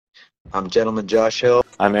I'm Gentleman Josh Hill.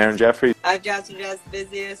 I'm Aaron Jeffrey. I'm Johnson Jazz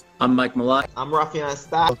Busiest. I'm Mike Malott. I'm Rafian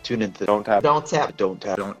Stock. Tune into Donttap. Donttap.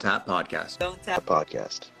 Donttap podcast. Donttap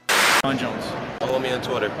podcast. Ron Jones. Follow me on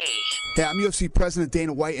Twitter. Hey, I'm UFC President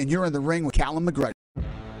Dana White, and you're in the ring with Callum McGregor. To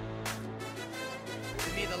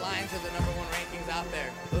me, the Lions are the number one rankings out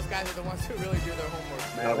there. Those guys are the ones who really do their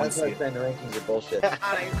homework. Man, that's like saying the rankings are bullshit.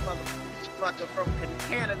 from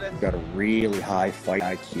Canada. Got a really high fight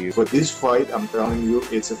IQ. For this fight, I'm telling you,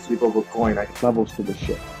 it's a flip of a coin. Levels to the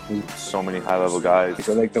shit. So many high-level guys.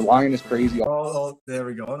 So, like, the line is crazy. Oh, there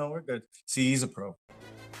we go. Oh, no, we're good. See, he's a pro.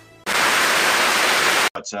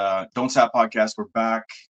 But Donttap podcast, we're back.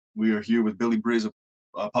 We are here with Billy Briz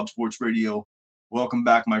of Pub Sports Radio. Welcome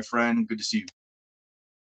back, my friend. Good to see you.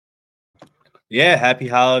 Yeah, happy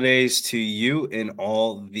holidays to you and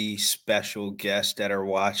all the special guests that are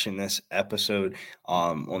watching this episode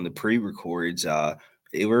on the pre-records.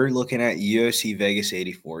 We're looking at UFC Vegas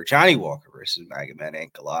 84, Johnny Walker versus Magomed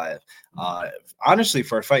Ankalaev. Honestly,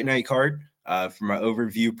 for a fight night card, from an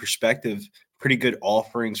overview perspective, pretty good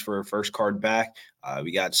offerings for a first card back.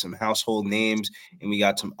 We got some household names, and we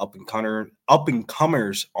got some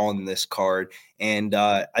up-and-comers on this card. And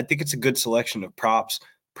I think it's a good selection of props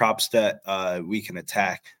that we can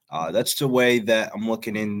attack. That's the way that I'm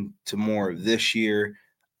looking into more of this year.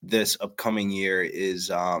 This upcoming year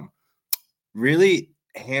is really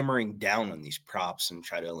hammering down on these props and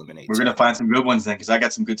try to eliminate. We're going to find some good ones then, because I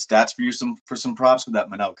got some good stats for you for some props with that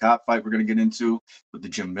Manel Kape fight we're going to get into, with the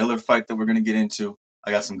Jim Miller fight that we're going to get into.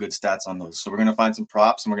 I got some good stats on those. So we're going to find some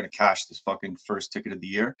props, and we're going to cash this fucking first ticket of the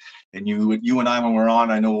year. And you and I, when we're on,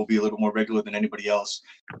 I know we'll be a little more regular than anybody else.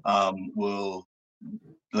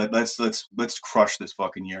 Let's crush this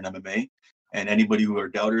fucking year in MMA. And anybody who are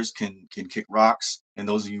doubters can kick rocks. And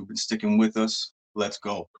those of you who've been sticking with us, let's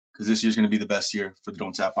go, because this year's going to be the best year for the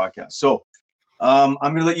Donttap podcast. So I'm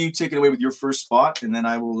going to let you take it away with your first spot, and then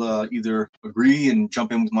I will either agree and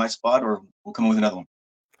jump in with my spot, or we'll come up with another one.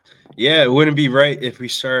 Yeah, it wouldn't be right if we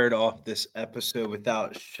started off this episode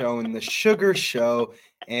without showing the Sugar Show.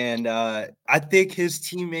 And I think his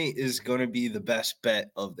teammate is going to be the best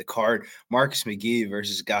bet of the card. Marcus McGee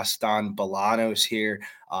versus Gaston Bolanos here.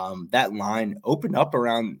 That line opened up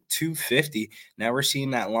around 250. Now we're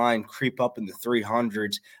seeing that line creep up in the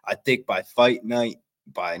 300s. I think by fight night,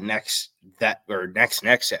 by next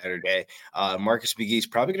Saturday, Marcus McGee's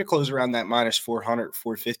probably going to close around that minus 400,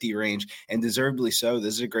 450 range, and deservedly so.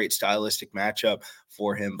 This is a great stylistic matchup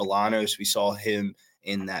for him. Bolanos, we saw him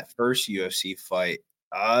in that first UFC fight.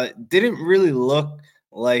 Didn't really look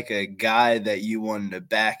like a guy that you wanted to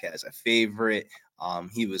back as a favorite.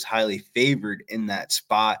 He was highly favored in that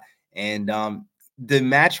spot, and the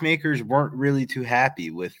matchmakers weren't really too happy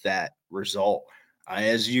with that result.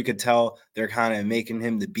 As you could tell, they're kind of making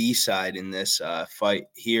him the B side in this fight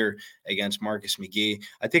here against Marcus McGee.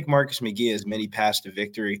 I think Marcus McGee has many paths to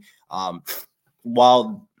victory.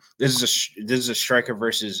 While this is a striker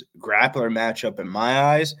versus grappler matchup in my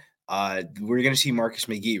eyes, we're going to see Marcus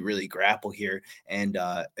McGee really grapple here. And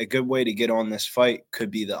a good way to get on this fight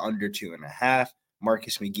could be the under 2.5.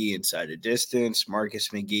 Marcus McGee inside a distance. Marcus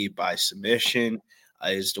McGee by submission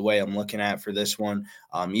is the way I'm looking at for this one.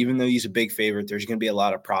 Even though he's a big favorite, there's going to be a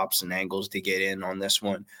lot of props and angles to get in on this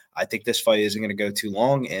one. I think this fight isn't going to go too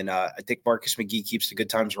long, and I think Marcus McGee keeps the good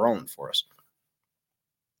times rolling for us.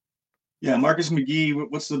 Yeah, Marcus McGee,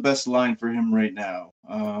 what's the best line for him right now?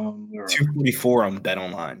 244 on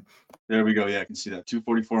BetOnline. There we go. Yeah, I can see that.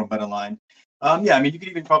 244 on BetOnline. Yeah, I mean, you could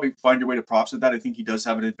even probably find your way to props with that. I think he does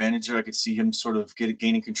have an advantage there. I could see him sort of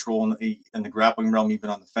gaining control in the grappling realm, even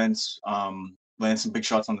on the fence. Land some big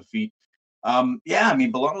shots on the feet. Yeah, I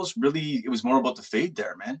mean, Bolanos really, it was more about the fade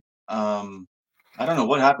there, man. I don't know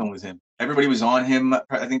what happened with him. Everybody was on him,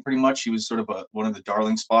 I think, pretty much. He was sort of one of the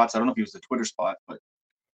darling spots. I don't know if he was the Twitter spot, but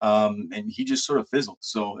and he just sort of fizzled.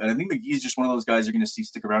 So, and I think McGee's just one of those guys you're going to see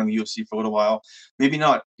stick around in the UFC for a little while. Maybe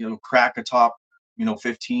not, crack a top,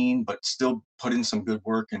 15, but still put in some good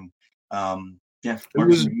work. And yeah, it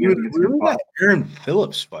was that Aaron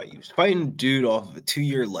Phillips fight. He was fighting a dude off of a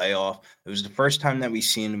 2-year layoff. It was the first time that we've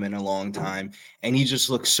seen him in a long time, and he just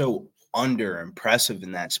looked so impressive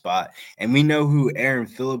in that spot. And we know who Aaron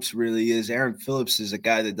Phillips really is. Aaron Phillips is a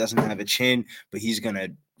guy that doesn't have a chin, but he's going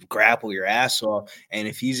to grapple your ass off. And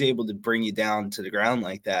if he's able to bring you down to the ground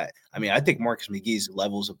like that, I mean, I think Marcus McGee's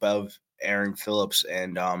levels above Aaron Phillips,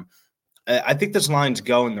 and I think this line's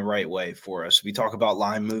going the right way for us. We talk about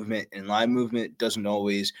line movement, and line movement doesn't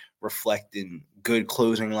always reflect in good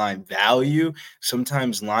closing line value.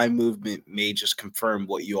 Sometimes line movement may just confirm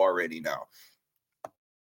what you already know.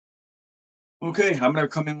 Okay, I'm going to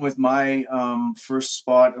come in with my first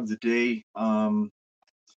spot of the day.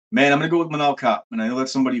 Man, I'm going to go with Manal Kape. And I know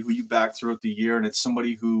that's somebody who you backed throughout the year. And it's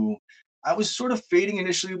somebody who I was sort of fading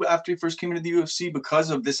initially after he first came into the UFC because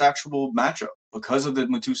of this actual matchup, because of the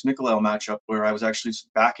Matus Nicolau matchup, where I was actually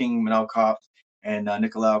backing Manal Kape. And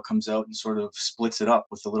Nicolau comes out and sort of splits it up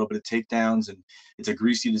with a little bit of takedowns. And it's a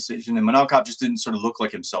greasy decision. And Manal Kape just didn't sort of look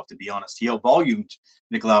like himself, to be honest. He out-volumed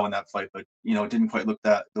Nicolau in that fight, but, it didn't quite look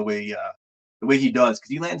the way he does, because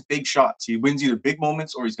he lands big shots. He wins either big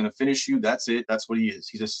moments or he's going to finish you. That's it. That's what he is.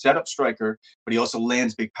 He's a setup striker, but he also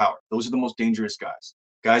lands big power. Those are the most dangerous guys.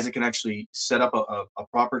 Guys that can actually set up a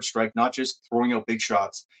proper strike, not just throwing out big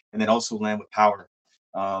shots, and then also land with power.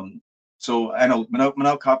 So I know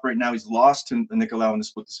Manal Kape right now, he's lost to Nicolau in the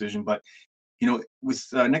split decision, but with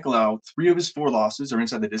Nicolau, 3 of his 4 losses are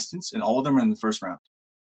inside the distance, and all of them are in the first round.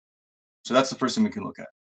 So that's the first thing we can look at.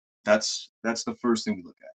 That's the first thing we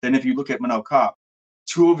look at. Then if you look at Manal Kape,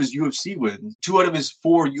 2 out of his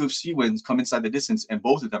 4 UFC wins come inside the distance, and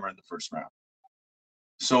both of them are in the first round.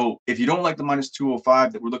 So if you don't like the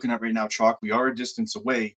 -205 that we're looking at right now, Chalk, we are a distance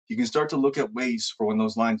away. You can start to look at ways for when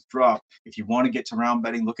those lines drop. If you want to get to round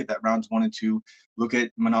betting, look at that rounds 1 and 2. Look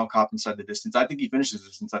at Manal Kape inside the distance. I think he finishes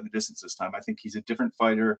this inside the distance this time. I think he's a different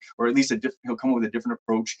fighter, or at least he'll come up with a different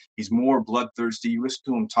approach. He's more bloodthirsty. You listen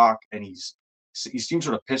to him talk, and he seems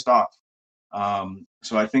sort of pissed off.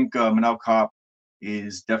 So I think Manal Kape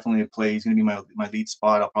is definitely a play. He's going to be my lead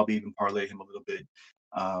spot. I'll probably even parlay him a little bit.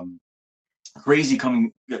 Crazy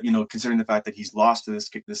coming, considering the fact that he's lost to this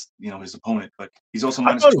his opponent, but he's also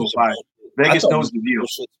 -205. Vegas knows the deal.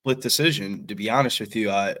 Split decision, to be honest with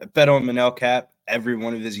you. I bet on Manal Kape every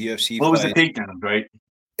one of his UFC fights. What was the takedown, right?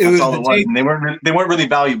 That's all it was. And they weren't really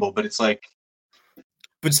valuable, but it's like.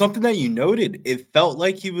 But something that you noted, it felt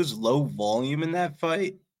like he was low volume in that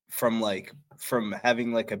fight from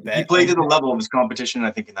having like a bet. He played to the level of his competition,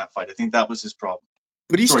 I think, in that fight. I think that was his problem.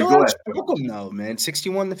 But he still had him though, man.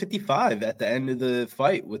 61-55 at the end of the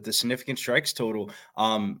fight with the significant strikes total.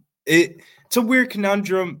 It's a weird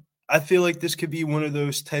conundrum. I feel like this could be one of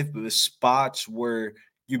those type of spots where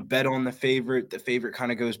you bet on the favorite. The favorite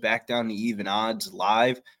kind of goes back down to even odds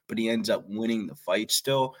live, but he ends up winning the fight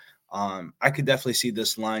still. I could definitely see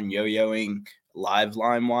this line yo-yoing live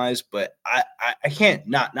line-wise, but I can't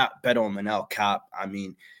not bet on Manal Kape. I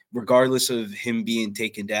mean, regardless of him being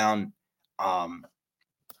taken down,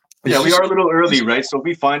 we are a little early, right? So if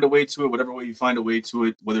we find a way to it, whatever way you find a way to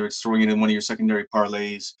it, whether it's throwing it in one of your secondary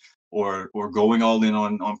parlays or going all in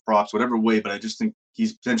on props, whatever way, but I just think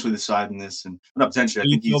he's potentially deciding this. And not potentially, I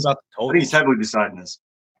think he's heavily deciding this.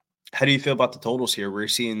 How do you feel about the totals here? We're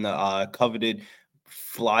seeing the coveted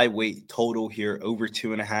flyweight total here over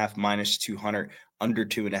 2.5 -200, under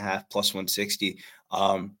 2.5 +160.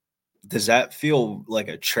 Does that feel like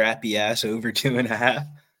a trappy ass over 2.5?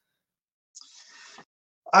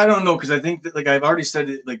 I don't know, because I think that, like I've already said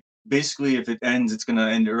it, like basically if it ends, it's gonna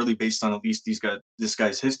end early based on at least this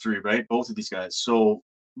guy's history, right? Both of these guys. So,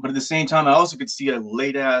 but at the same time, I also could see a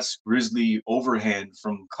late ass grizzly overhand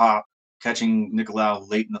from Kape catching Nicolau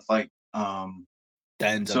late in the fight.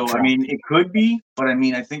 So I mean, it could be, but I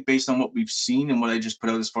mean, I think based on what we've seen and what I just put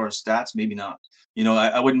out as far as stats, maybe not.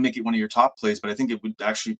 I wouldn't make it one of your top plays, but I think it would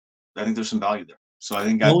actually. I think there's some value there. So I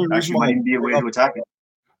think that actually might even be a way to attack it.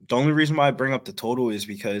 The only reason why I bring up the total is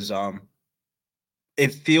because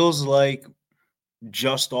it feels like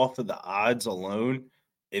just off of the odds alone,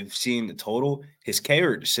 if seeing the total, his KO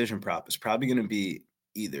or decision prop is probably going to be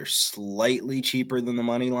either slightly cheaper than the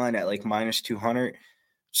money line at like -200.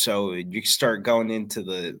 So you start going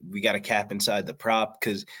into we got a cap inside the prop,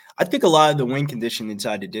 because I think a lot of the win condition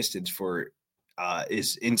inside the distance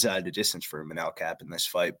is inside the distance for Manal Kape in this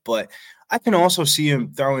fight. But I can also see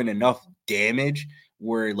him throwing enough damage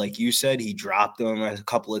where, like you said, he dropped him a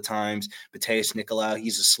couple of times. Matheus Nicolau,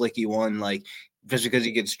 he's a slicky one. Like, just because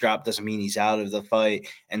he gets dropped doesn't mean he's out of the fight.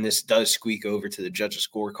 And this does squeak over to the judges'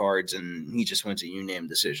 scorecards, and he just wins a unanimous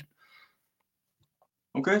decision.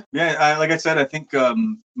 Okay. Yeah, like I said, I think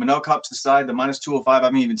Manal Kape's the side. The -205,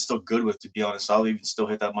 I'm even still good with, to be honest. I'll even still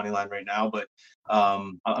hit that money line right now. But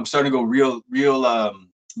I'm starting to go real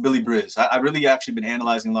Billy Briz. I really actually been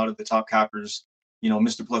analyzing a lot of the top cappers,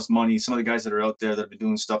 Mr. Plus Money, some of the guys that are out there that have been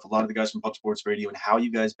doing stuff, a lot of the guys from Pub Sports Radio, and how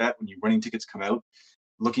you guys bet when your running tickets come out,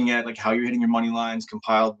 looking at like how you're hitting your money lines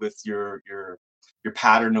compiled with your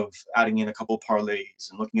pattern of adding in a couple of parlays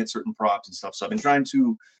and looking at certain props and stuff. So I've been trying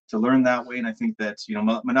to learn that way, and I think that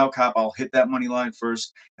Manal Kape, I'll hit that money line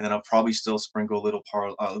first, and then I'll probably still sprinkle a little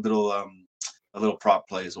prop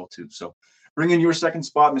play as well too. So bring in your second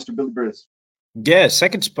spot, Mr. Billy Briz. Yeah,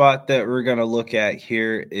 second spot that we're gonna look at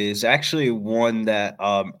here is actually one that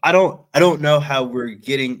I don't know how we're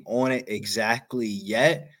getting on it exactly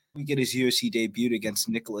yet. we get his UFC debut against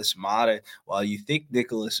Nicholas Mata. While you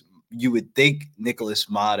would think Nicholas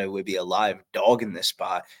Mata would be a live dog in this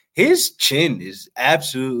spot, his chin is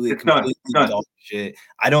absolutely completely dog shit.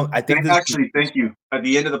 Thank you. At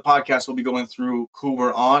the end of the podcast, we'll be going through who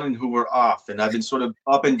we're on and who we're off. And I've been sort of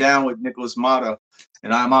up and down with Nicholas Mata,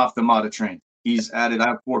 and I'm off the Mata train. I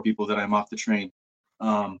have 4 people that I'm off the train.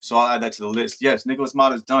 So I'll add that to the list. Yes, Nicholas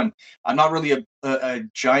Mata's done. I'm not really a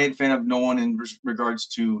giant fan of no one in regards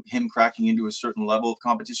to him cracking into a certain level of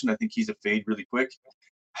competition. I think he's a fade really quick.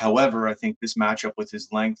 However, I think this matchup with his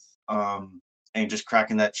length and just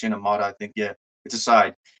cracking that chin of Mata, I think, yeah, it's a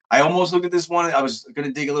side. I almost looked at this one. I was going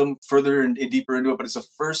to dig a little further and deeper into it, but it's the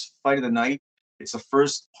first fight of the night. It's the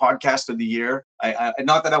first podcast of the year. I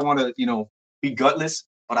not that I want to, be gutless,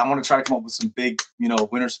 but I want to try to come up with some big,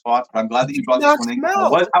 winner spots. But I'm glad that you brought this one in.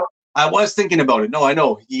 I was thinking about it. No, I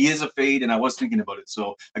know he is a fade, and I was thinking about it.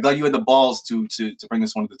 So I'm glad you had the balls to bring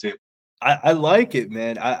this one to the table. I like it,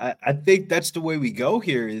 man. I think that's the way we go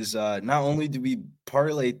here is not only do we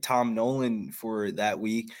parlay Tom Nolan for that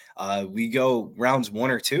week, we go rounds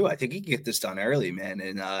 1 or 2. I think he can get this done early, man.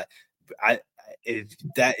 And if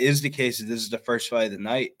that is the case, this is the first fight of the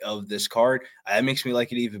night of this card. That makes me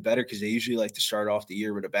like it even better because they usually like to start off the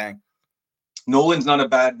year with a bang. Nolan's not a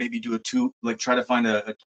bad, maybe do a 2, try to find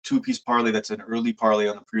a 2-piece parlay that's an early parlay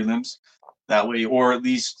on the prelims. That way, or at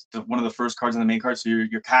least one of the first cards on the main card. So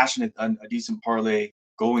you're cashing a decent parlay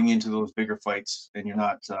going into those bigger fights, and you're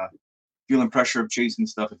not feeling pressure of chasing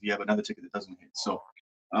stuff if you have another ticket that doesn't hit. So,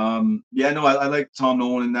 I like Tom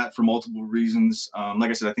Nolan in that for multiple reasons. Like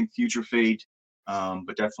I said, I think future fade,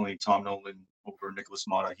 but definitely Tom Nolan over Nicholas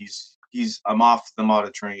Mata. I'm off the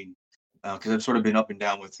Mata train because I've sort of been up and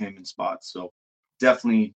down with him in spots. So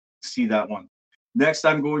definitely see that one. Next,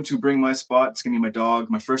 I'm going to bring my spot. It's going to be my dog,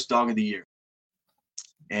 my first dog of the year.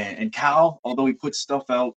 And Cal, although he puts stuff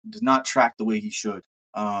out, does not track the way he should.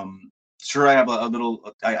 Sure, I have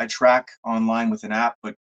I track online with an app,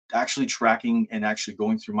 but actually tracking and actually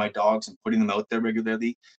going through my dogs and putting them out there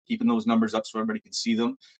regularly, keeping those numbers up so everybody can see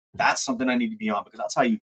them, that's something I need to be on, because I'll tell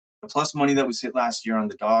you, the plus money that was hit last year on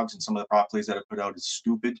the dogs and some of the prop plays that I put out is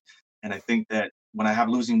stupid. And I think that when I have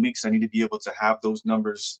losing weeks, I need to be able to have those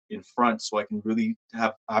numbers in front so I can really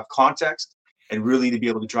have context and really to be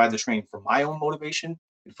able to drive the train for my own motivation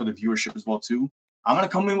and for the viewership as well too. I'm going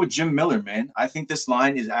to come in with Jim Miller, man. I think this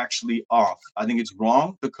line is actually off. I think it's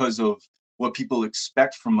wrong because of what people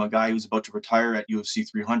expect from a guy who's about to retire at UFC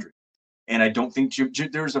 300. And I don't think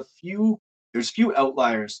there's few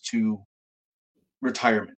outliers to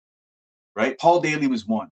retirement, right? Paul Daly was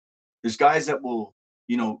one. There's guys that will,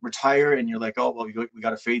 retire and you're like, oh, well, we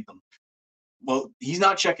got to fade them. Well, he's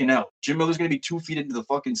not checking out. Jim Miller's going to be 2 feet into the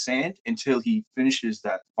fucking sand until he finishes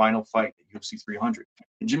that final fight at UFC 300.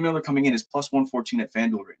 And Jim Miller coming in is plus 114 at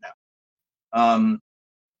FanDuel right now.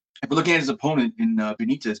 If we're looking at his opponent in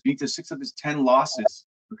Benitez, 6 of his 10 losses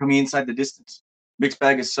are coming inside the distance. Mixed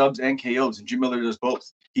bag of subs and KOs, and Jim Miller does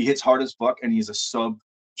both. He hits hard as fuck, and he's a sub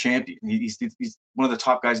champion. He's one of the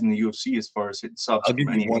top guys in the UFC as far as hitting subs. I'll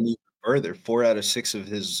give you one even further. 4 out of 6 of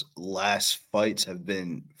his last fights have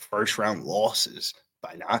been first-round losses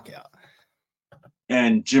by knockout.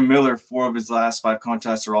 And Jim Miller, 4 of his last 5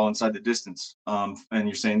 contests are all inside the distance. And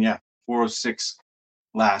you're saying, 4 of 6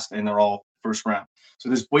 last, and they're all first round. So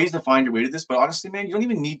there's ways to find your way to this, but honestly, man, you don't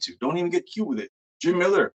even need to. Don't even get cute with it. Jim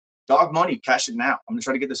Miller, dog money, cash it now. I'm gonna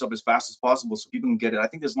try to get this up as fast as possible so people can get it. I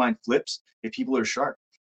think this line flips if people are sharp.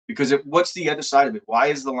 Because what's the other side of it? Why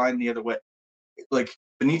is the line the other way? Like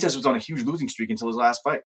Benitez was on a huge losing streak until his last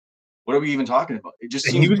fight. What are we even talking about? It just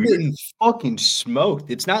seems he was weird. getting fucking smoked.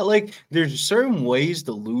 It's not like there's certain ways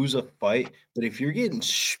to lose a fight, but if you're getting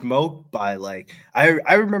smoked by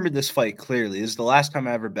I remember this fight clearly. This is the last time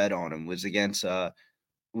I ever bet on him was against Sadiq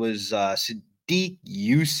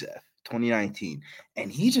Youssef, 2019,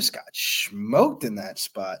 and he just got smoked in that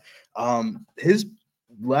spot. His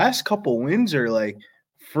last couple wins are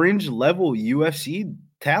fringe level UFC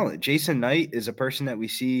talent. Jason Knight is a person that we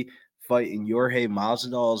see fight in Jorge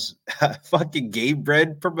Masvidal's fucking Game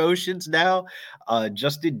Bread promotions now.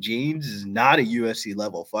 Justin James is not a UFC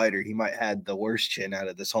level fighter. He might have the worst chin out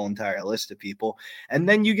of this whole entire list of people. And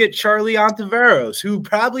then you get Charlie Ontiveros, who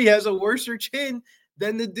probably has a worser chin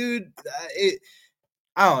than the dude.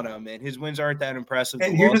 I don't know, man. His wins aren't that impressive.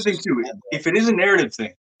 And here's the thing, too. If it is a narrative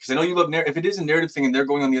thing, because I know you love narrative. If it is a narrative thing and they're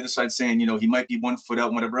going on the other side saying, he might be 1 foot out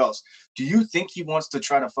and whatever else, do you think he wants to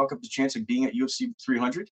try to fuck up the chance of being at UFC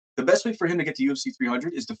 300? The best way for him to get to UFC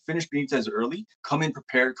 300 is to finish Benitez early, come in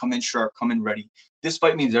prepared, come in sharp, come in ready. This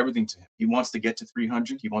fight means everything to him. He wants to get to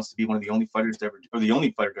 300. He wants to be one of the only fighters to ever, or the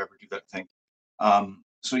only fighter to ever do that thing.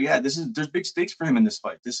 So yeah, there's big stakes for him in this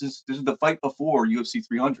fight. This is the fight before UFC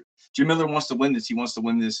 300. Jim Miller wants to win this. He wants to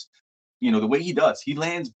win this. The way he does. He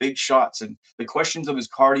lands big shots, and the questions of his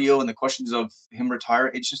cardio and the questions of him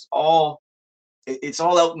retire. It's all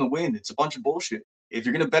out in the wind. It's a bunch of bullshit. If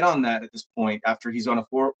you're gonna bet on that at this point, after he's on a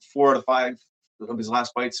four out of five of his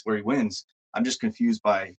last fights where he wins, I'm just confused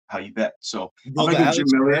by how you bet. So Well, I'm gonna go Jim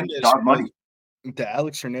Miller, dog money. The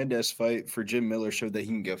Alex Hernandez fight for Jim Miller showed that he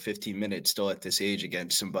can go 15 minutes still at this age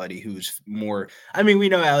against somebody who's more. I mean, we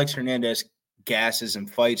know Alex Hernandez gasses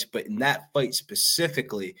and fights, but in that fight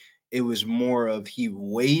specifically, it was more of he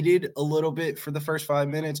waited a little bit for the first 5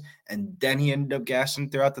 minutes and then he ended up gassing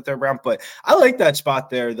throughout the third round. But I like that spot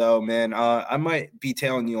there, though, man. I might be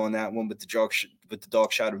tailing you on that one with the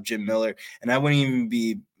dog shot of Jim Miller, and I wouldn't even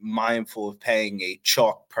be mindful of paying a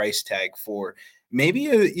chalk price tag for. Maybe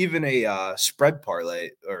even a spread parlay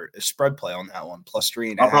or a spread play on that one,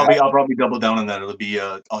 +3.5. I'll probably double down on that. It'll be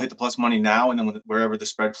I'll hit the plus money now, and then wherever the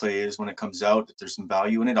spread play is when it comes out, if there's some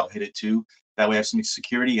value in it, I'll hit it too. That way, I have some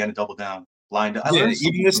security and a double down lined up. Yeah,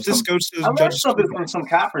 even if this goes to I learned something from some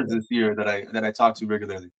cappers this year that I talk to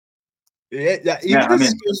regularly. Even if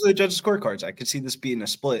this goes to the judges' scorecards, I could see this being a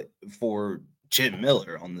split for Jim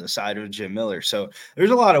Miller on the side of Jim Miller. So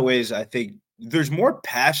there's a lot of ways I think. There's more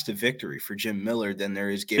paths to victory for Jim Miller than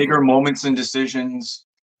there is bigger moments and decisions,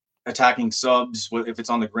 attacking subs, if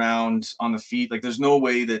it's on the ground, on the feet. Like, there's no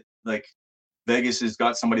way that like Vegas has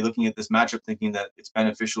got somebody looking at this matchup thinking that it's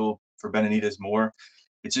beneficial for Benavidez more.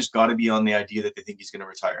 It's just got to be on the idea that they think he's going to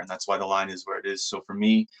retire, and that's why the line is where it is. So for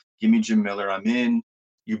me, give me Jim Miller. I'm in.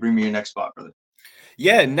 You bring me your next spot, brother.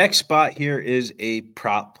 Yeah, next spot here is a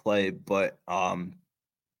prop play, but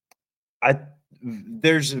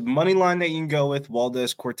there's a money line that you can go with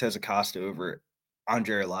Valdez Cortez Acosta over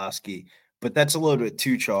Andre Arlovski, but that's a little bit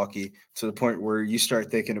too chalky to the point where you start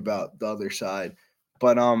thinking about the other side.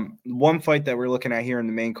 But one fight that we're looking at here in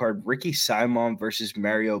the main card, Ricky Simon versus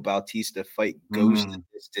Mario Bautista fight goes the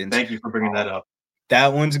distance. Thank you for bringing that up.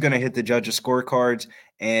 That one's going to hit the judges' scorecards,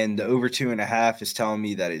 and the over 2.5 is telling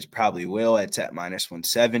me that it probably will. It's at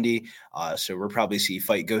 -170. So we'll probably see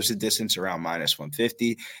fight goes the distance around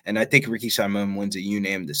 -150. And I think Ricky Simon wins a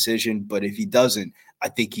unanimous decision. But if he doesn't, I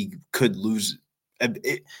think he could lose.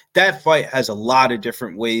 That fight has a lot of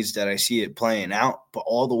different ways that I see it playing out, but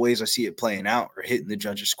all the ways I see it playing out are hitting the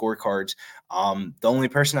judges' scorecards. The only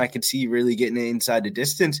person I could see really getting it inside the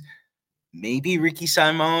distance, maybe Ricky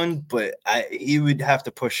Simon, but he would have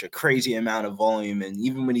to push a crazy amount of volume. And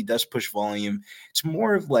even when he does push volume, it's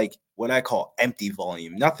more of like what I call empty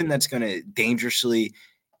volume. Nothing that's going to dangerously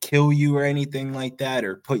kill you or anything like that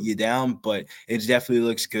or put you down, but it definitely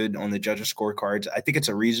looks good on the judges' scorecards. I think it's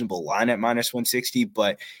a reasonable line at -160,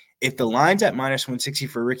 but if the line's at -160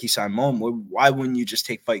 for Ricky Simon, why wouldn't you just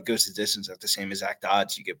take fight goes the distance at the same exact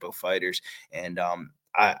odds? You get both fighters. And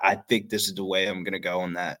I think this is the way I'm going to go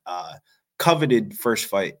on that coveted first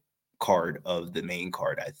fight card of the main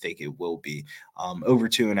card. I think it will be over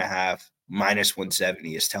 2.5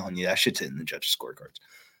 -170 is telling you that shit's hitting the judges' scorecards.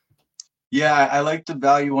 Yeah, I like the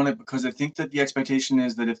value on it because I think that the expectation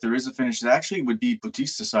is that if there is a finish, it actually would be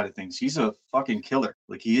Bautista's side of things. He's a fucking killer.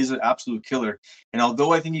 Like, he is an absolute killer. And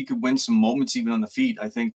although I think he could win some moments even on the feet, I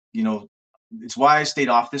think, it's why I stayed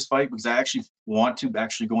off this fight, because I actually want to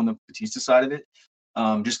actually go on the Bautista side of it.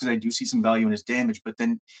 Just because I do see some value in his damage. But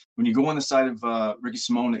then when you go on the side of Ricky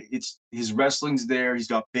Simon, it's his wrestling's there. He's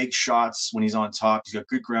got big shots when he's on top. He's got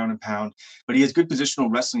good ground and pound, but he has good positional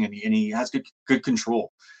wrestling and he has good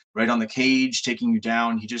control. Right on the cage, taking you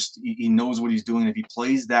down. He knows what he's doing. If he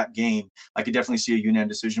plays that game, I could definitely see a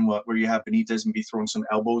unanimous decision where you have Benitez and be throwing some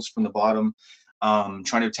elbows from the bottom, trying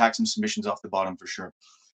to attack some submissions off the bottom for sure.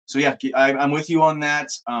 So yeah, I'm with you on that.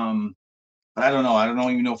 But I don't know. I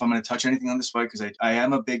don't even know if I'm going to touch anything on this fight because I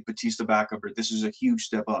am a big Bautista backer, but this is a huge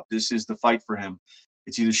step up. This is the fight for him.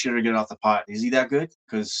 It's either shit or get off the pot. Is he that good?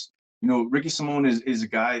 Because Ricky Simon is a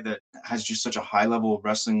guy that has just such a high level of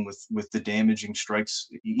wrestling with the damaging strikes.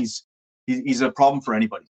 He's a problem for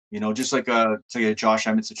anybody, just like a Josh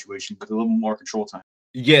Emmett situation with a little more control time.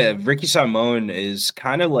 Yeah, Ricky Simon is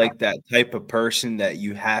kind of like that type of person that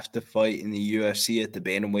you have to fight in the UFC at the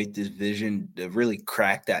bantamweight division to really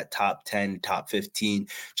crack that top 10, top 15,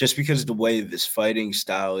 just because of the way of his fighting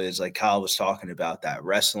style is, like Kyle was talking about, that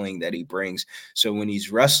wrestling that he brings. So when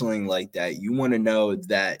he's wrestling like that, you want to know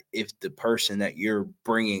that if the person that you're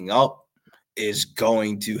bringing up is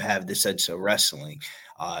going to have the sense of wrestling.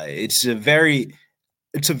 It's a very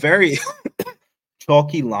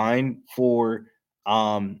chalky line for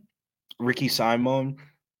Ricky Simon,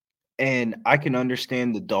 and I can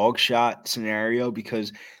understand the dog shot scenario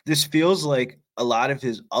because this feels like a lot of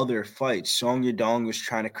his other fights, Song Yadong was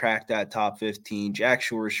trying to crack that top 15. Jack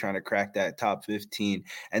Shore was trying to crack that top 15.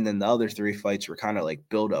 And then the other 3 fights were kind of like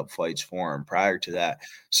build-up fights for him prior to that.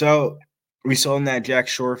 So we saw in that Jack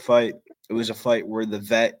Shore fight, it was a fight where the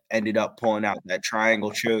vet ended up pulling out that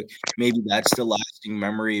triangle choke. Maybe that's the lasting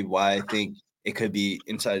memory of why I think it could be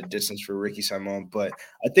inside the distance for Ricky Simon. But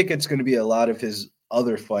I think it's going to be a lot of his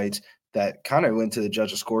other fights that kind of went to the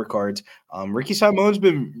judges' scorecards. Ricky Simon's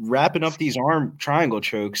been wrapping up these arm triangle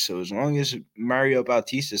chokes. So as long as Mario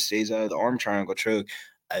Bautista stays out of the arm triangle choke,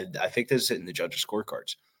 I think this is hitting the judges'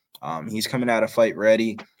 scorecards. He's coming out of fight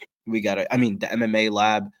ready. The MMA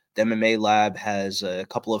Lab. The MMA Lab has a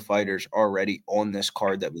couple of fighters already on this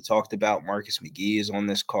card that we talked about. Marcus McGee is on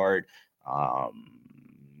this card.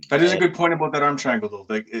 That is a good point about that arm triangle, though.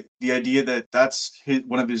 Like the idea that that's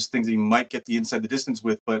one of his things that he might get the inside the distance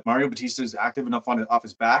with, but Mario Batista is active enough off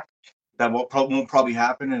his back that won't probably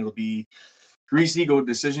happen, and it'll be greasy, go to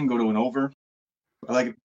decision, go to an over. I like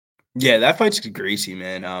it. Yeah, that fight's greasy,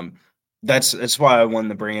 man. That's why I wanted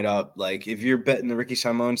to bring it up. Like, if you're betting the Ricky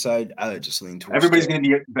Simon side, I would just lean towards. Everybody's going to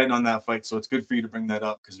be betting on that fight, so it's good for you to bring that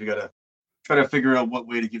up because we got to try to figure out what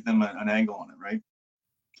way to give them an angle on it, right?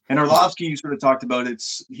 And Arlovsky, you sort of talked about it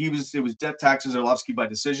was death taxes Arlovsky by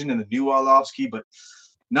decision and the new Arlovsky, but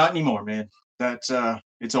not anymore, man. It's over.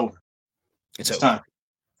 It's over. Time.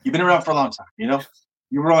 You've been around for a long time, you know.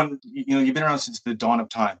 You've been around since the dawn of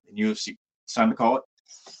time in UFC. It's time to call it.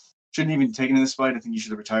 Shouldn't even taken in this fight. I think you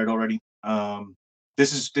should have retired already.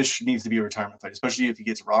 This needs to be a retirement fight, especially if he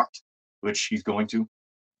gets rocked, which he's going to.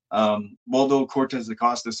 Waldo Cortez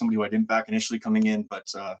Acosta is somebody who I didn't back initially coming in,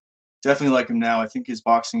 but definitely like him now. I think his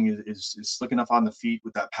boxing is slick enough on the feet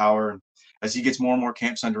with that power. And as he gets more and more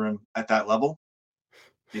camps under him at that level,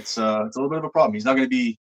 it's a little bit of a problem. He's not going to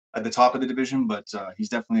be at the top of the division, but he's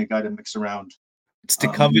definitely a guy to mix around. It's the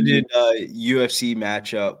coveted UFC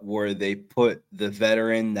matchup where they put the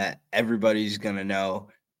veteran that everybody's going to know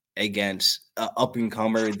against an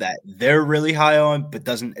up-and-comer that they're really high on, but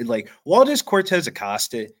doesn't – like, Waldis Cortez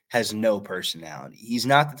Acosta has no personality. He's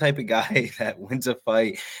not the type of guy that wins a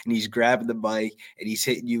fight and he's grabbing the mic and he's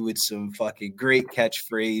hitting you with some fucking great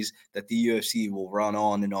catchphrase that the UFC will run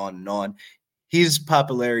on and on and on. His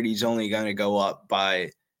popularity is only going to go up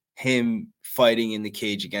by him fighting in the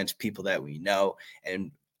cage against people that we know.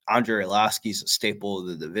 And Andre Arlovsky is a staple of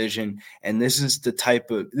the division. And this is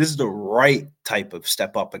the right type of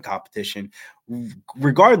step up in competition.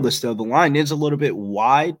 Regardless, though, the line is a little bit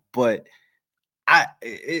wide, but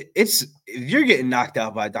if you're getting knocked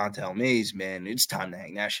out by Donttap Mays, man, it's time to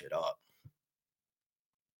hang that shit up.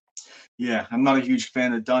 Yeah, I'm not a huge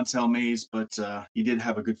fan of Donttap Mays, but he did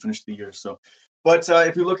have a good finish to the year. So, but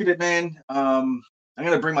if you look at it, man, I'm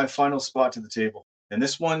going to bring my final spot to the table. And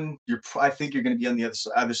this one, I think you're going to be on the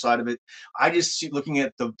other side of it. I just see, looking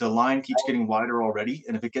at the line keeps getting wider already,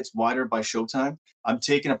 and if it gets wider by showtime, I'm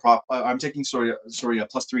taking a plus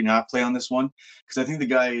 3.5 play on this one because I think the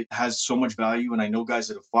guy has so much value, and I know guys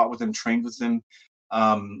that have fought with him, trained with him,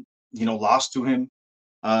 lost to him.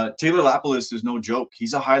 Taylor Lapalus is no joke.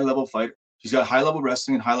 He's a high-level fighter. He's got high-level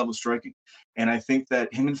wrestling and high-level striking. And I think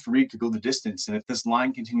that him and Farid could go the distance. And if this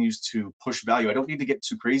line continues to push value, I don't need to get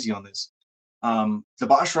too crazy on this. The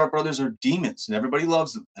Basharat brothers are demons, and everybody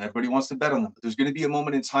loves them, and everybody wants to bet on them. But there's going to be a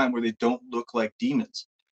moment in time where they don't look like demons.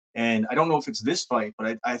 And I don't know if it's this fight,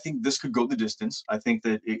 but I think this could go the distance. I think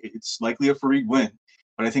that it's likely a Farid win.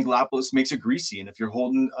 But I think Lapalus makes it greasy. And if you're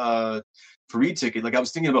holding a Farid ticket, like I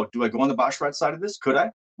was thinking about, do I go on the Basharat side of this? Could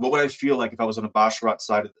I? What would I feel like if I was on the Basharat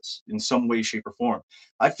side of this in some way, shape, or form?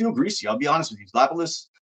 I'd feel greasy. I'll be honest with you. Lapalus,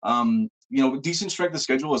 decent strength of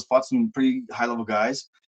schedule, has fought some pretty high-level guys.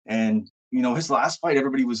 And, his last fight,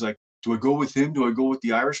 everybody was like, do I go with him? Do I go with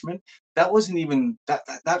the Irishman? That wasn't even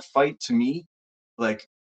that fight to me. Like,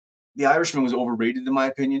 the Irishman was overrated in my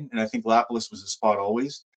opinion. And I think Lapalus was a spot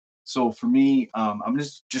always. So for me, I'm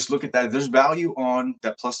just look at that. If there's value on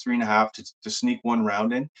that plus 3.5 to sneak one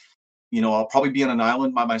round in. I'll probably be on an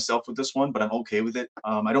island by myself with this one, but I'm okay with it.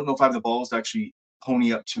 I don't know if I have the balls to actually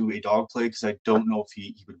pony up to a dog play because I don't know if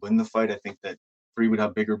he would win the fight. I think that Free would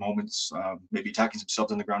have bigger moments, maybe attacking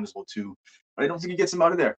himself on the ground as well too. But I don't think he gets him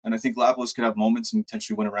out of there. And I think Lapalus could have moments and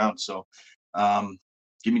potentially win a round. So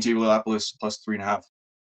give me Taylor Lapalus plus 3.5.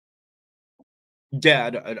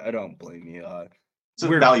 Yeah, I don't blame you. It's a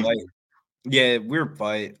value. Yeah, weird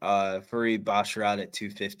fight. Farid Basharat at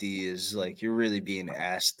 250 is like you're really being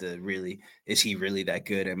asked to really, is he really that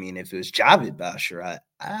good? I mean, if it was Javid Basharat,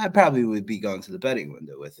 I probably would be going to the betting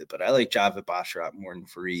window with it, but I like Javid Basharat more than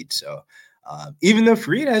Farid. So even though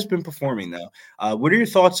Farid has been performing though, what are your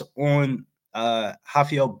thoughts on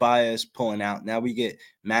Rafael Baez pulling out. Now we get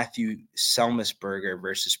Matthew Selmisberger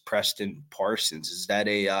versus Preston Parsons. Is that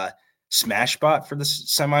a smash spot for the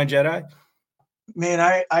Semi Jedi?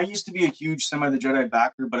 Man, I used to be a huge Semi the Jedi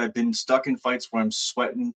backer, but I've been stuck in fights where I'm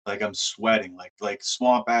sweating, like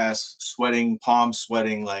swamp ass sweating, palm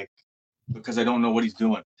sweating, like because I don't know what he's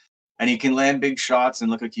doing. And he can land big shots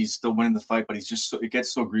and look like he's still winning the fight, but it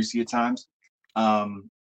gets so greasy at times.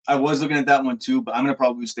 I was looking at that one too, but I'm gonna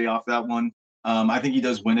probably stay off that one. I think he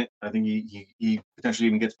does win it. I think he potentially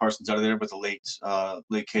even gets Parsons out of there with a late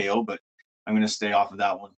KO, but I'm gonna stay off of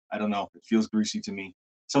that one. I don't know. It feels greasy to me.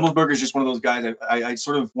 Burger is just one of those guys. I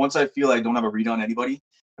sort of once I feel I don't have a read on anybody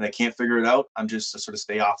and I can't figure it out, I'm just sort of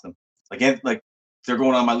stay off them. Like they're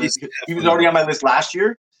going on my list. He was already on my list last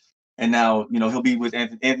year, and now he'll be with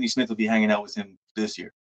Anthony Smith. Will be hanging out with him this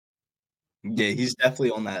year. Yeah, he's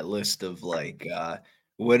definitely on that list of like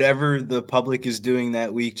whatever the public is doing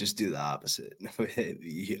that week, just do the opposite.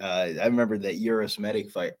 I remember that Euros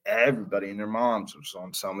Medic fight. Everybody and their moms was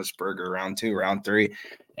on Selmisberger round 2, round 3,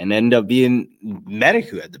 and ended up being Medic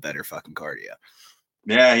who had the better fucking cardio.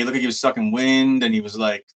 Yeah, he looked like he was sucking wind, and he was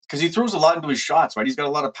like, because he throws a lot into his shots, right? He's got a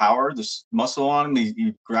lot of power, this muscle on him.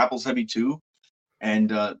 He grapples heavy too, and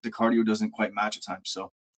the cardio doesn't quite match at times.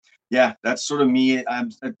 So, yeah, that's sort of me.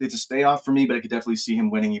 It's a stay off for me, but I could definitely see him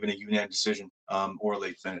winning even a unanimous decision or a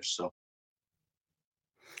late finish. So,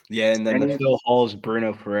 yeah, and then the Phil Hall's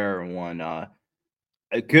Bruno Ferreira won.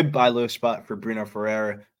 A good buy low spot for Bruno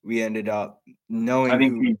Ferreira. We ended up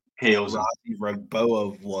knowing who Razi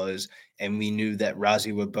Raboov was, and we knew that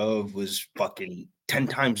Razi Raboov was fucking 10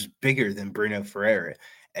 times bigger than Bruno Ferreira.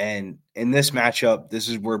 And in this matchup, this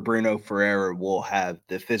is where Bruno Ferreira will have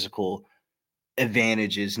the physical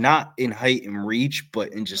advantages, not in height and reach,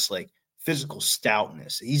 but in just like physical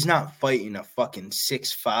stoutness. He's not fighting a fucking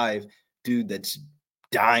 6'5" dude that's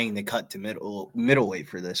dying to cut to middleweight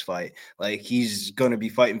for this fight. Like he's going to be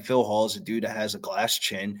fighting Phil Hall's a dude that has a glass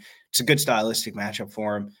chin. It's a good stylistic matchup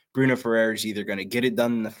for him. Bruno Ferreira is either going to get it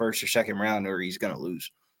done in the first or second round, or he's going to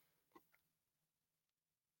lose.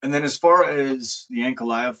 And then as far as the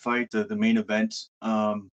Ankalaev fight, the main event,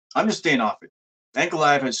 I'm just staying off it.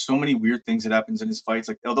 Ankalaev has so many weird things that happens in his fights.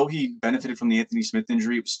 Like although he benefited from the Anthony Smith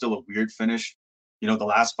injury, it was still a weird finish. The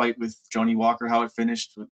last fight with Johnny Walker, how it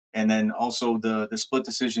finished. And then also the split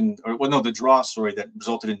decision, the draw, that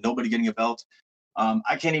resulted in nobody getting a belt.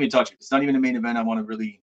 I can't even touch it. It's not even a main event.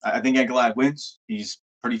 I think Ankalaev wins. He's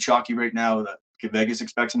pretty chalky right now. Vegas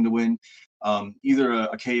expects him to win. Either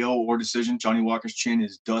a KO or decision. Johnny Walker's chin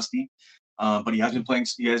is dusty, but he has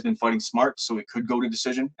been fighting smart, so it could go to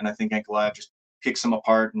decision. And I think Ankalaev just picks him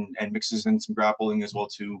apart and mixes in some grappling as well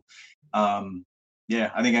too. Yeah,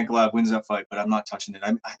 I think Ankalaev wins that fight, but I'm not touching it.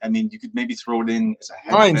 I mean, you could maybe throw it in as a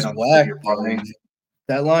head bet on your parlay.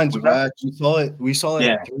 That line's whack. We saw it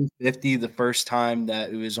Yeah. at 350 the first time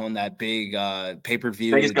that it was on that big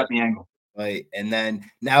pay-per-view. Vegas got the angle. Right. And then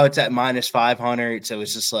now it's at minus 500. So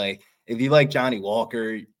it's just like, if you like Johnny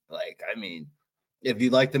Walker, if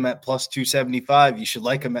you like them at plus 275, you should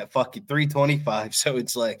like them at fucking 325. So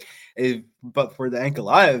it's like, but for the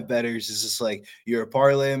Ankalaev bettors, it's just like, you're a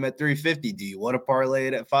parlay them at 350. Do you want to parlay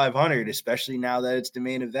it at 500? Especially now that it's the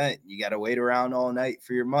main event. You got to wait around all night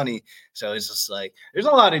for your money. So it's just like, there's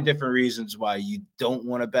a lot of different reasons why you don't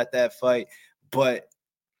want to bet that fight. But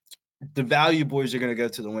the value boys are going to go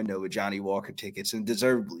to the window with Johnny Walker tickets, and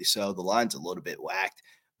deservedly so. The line's a little bit whacked,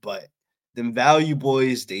 but them value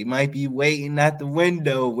boys, they might be waiting at the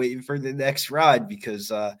window, waiting for the next ride,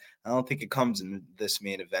 because I don't think it comes in this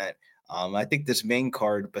main event. I think this main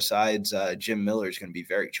card, besides Jim Miller, is going to be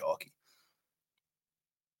very chalky.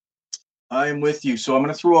 I'm with you. So I'm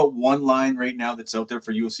going to throw out one line right now that's out there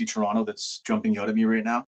for UFC Toronto that's jumping out at me right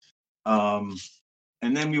now.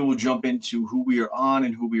 And then we will jump into who we are on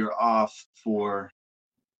and who we are off for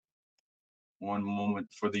one moment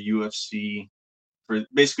for the UFC. For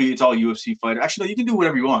basically, it's all UFC fighters. Actually, you can do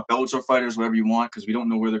whatever you want. Bellator fighters, whatever you want, because we don't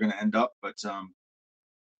know where they're going to end up. But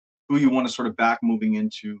who you want to sort of back moving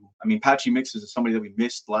into? I mean, Patchy Mix is somebody that we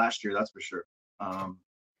missed last year, that's for sure. Nah,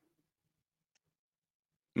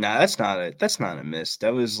 that's not a miss.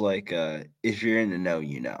 That was like if you're in the know,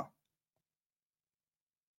 you know.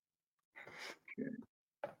 Okay.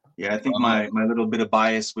 Yeah, I think my little bit of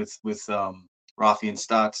bias with Rafi and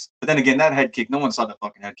Stotts. But then again, that head kick, no one saw that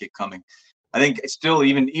fucking head kick coming. I think it's still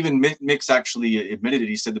even Mix actually admitted it.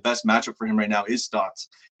 He said the best matchup for him right now is Stotts.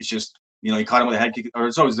 It's just, he caught him with a head kick,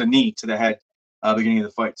 or so it was the knee to the head beginning of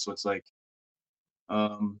the fight. So it's like,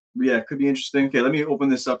 yeah, it could be interesting. Okay, let me open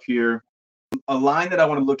this up here. A line that I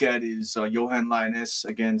want to look at is Johan Lioness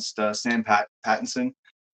against Sam Pattinson.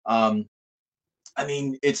 I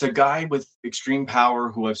mean, it's a guy with extreme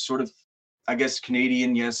power who I've sort of, I guess,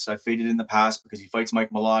 Canadian. Yes, I faded in the past because he fights Mike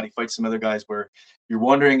Malott. He fights some other guys where you're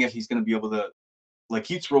wondering if he's going to be able to, like,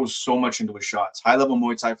 he throws so much into his shots. High level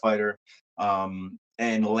Muay Thai fighter,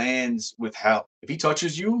 and lands with hell. If he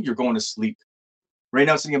touches you, you're going to sleep. Right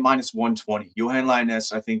now, it's sitting at minus 120. Johan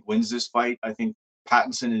Lioness, I think, wins this fight. I think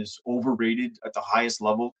Pattinson is overrated at the highest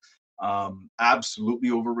level. Absolutely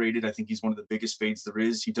overrated. I think he's one of the biggest fades there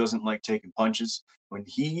is. He doesn't like taking punches. When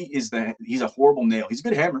he's a horrible nail. He's a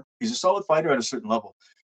good hammer. He's a solid fighter at a certain level,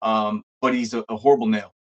 but he's a horrible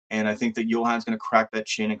nail. And I think that Johan's going to crack that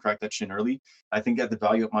chin and crack that chin early. I think at the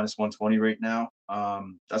value of minus 120 right now,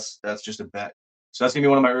 that's just a bet. So that's going to be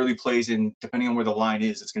one of my early plays. And depending on where the line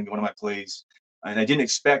is, it's going to be one of my plays. And I didn't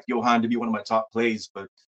expect Johan to be one of my top plays, but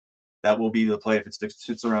that will be the play if it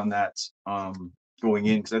sits around that going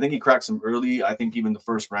in. Because I think he cracked some early. I think even the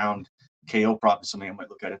first round KO prop is something I might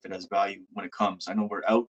look at if it has value when it comes. I know we're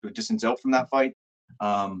out, the distance out from that fight.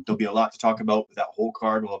 There'll be a lot to talk about with that whole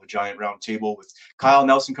card. We'll have a giant round table with Kyle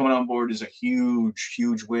Nelson coming on board is a huge,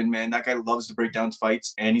 huge win, man. That guy loves to break down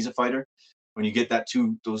fights, and he's a fighter. When you get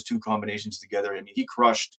those two combinations together, I mean, he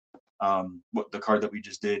crushed what the card that we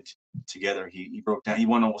just did together. He broke down. He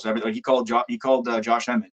won almost everything. Like he called Josh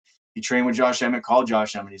Emmett. He trained with Josh Emmett. Called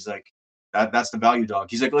Josh Emmett. He's like, that's the value dog.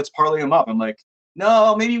 He's like, let's parlay him up. I'm like,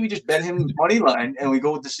 no, maybe we just bet him money line and we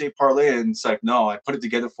go with the state parlay. And it's like, no, I put it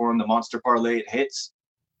together for him. The monster parlay, it hits.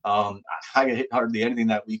 I hit hardly anything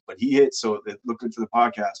that week, but he hit, so it looked good for the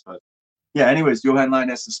podcast. But yeah, anyways, Johan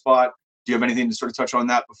Lioness the spot. Do you have anything to sort of touch on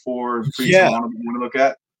that before you want to look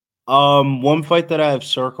at? One fight that I have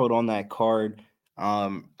circled on that card,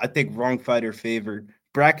 I think wrong fighter favored.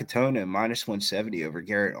 Brackettona minus 170 over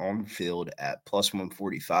Garrett Armfield at plus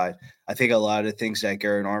 145. I think a lot of things that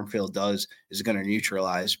Garrett Armfield does is going to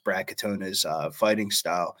neutralize Brackettona's fighting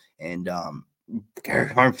style. And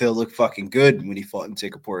Garrett Armfield looked fucking good when he fought in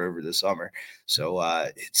Singapore over the summer. So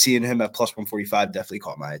seeing him at plus 145 definitely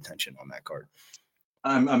caught my attention on that card.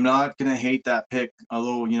 I'm not gonna hate that pick,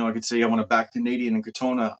 although I could say I want to back Canadian and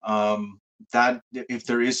Katona. That if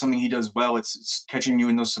there is something he does well, it's catching you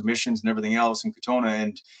in those submissions and everything else in Katona.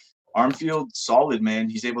 And Armfield, solid, man.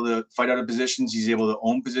 He's able to fight out of positions. He's able to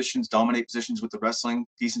own positions, dominate positions with the wrestling,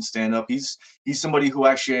 decent stand up. He's somebody who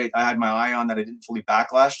actually I had my eye on that I didn't fully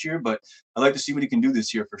back last year, but I'd like to see what he can do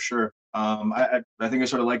this year for sure. I think I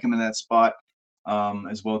sort of like him in that spot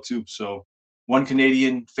as well too. So one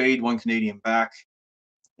Canadian fade, one Canadian back.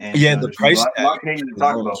 And, the price a lot of Canadian to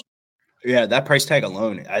talk about. Yeah, that price tag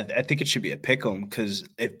alone, I think it should be a pick 'em because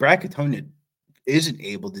if Brackettona isn't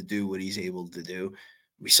able to do what he's able to do,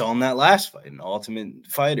 we saw him that last fight, an Ultimate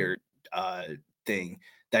Fighter thing.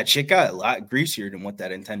 That shit got a lot greasier than what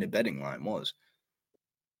that intended betting line was.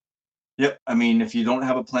 Yep. I mean, if you don't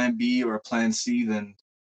have a plan B or a plan C, then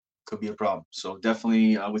could be a problem. So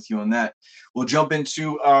definitely with you on that. We'll jump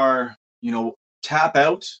into our, tap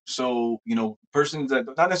out. So, persons that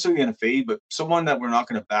not necessarily going to fade, but someone that we're not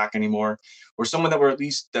going to back anymore, or someone that we're at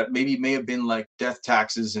least that maybe may have been like death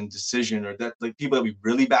taxes and decision, or that like people that we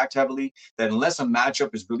really backed heavily, that unless a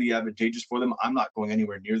matchup is really advantageous for them, I'm not going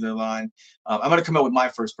anywhere near their line. I'm going to come out with my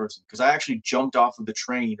first person because I actually jumped off of the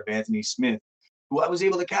train of Anthony Smith, who I was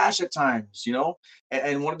able to cash at times,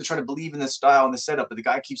 and wanted to try to believe in the style and the setup. But the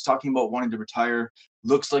guy keeps talking about wanting to retire.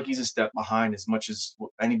 Looks like he's a step behind as much as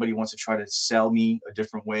anybody wants to try to sell me a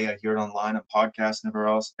different way. I hear it online on podcasts and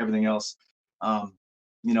everything else.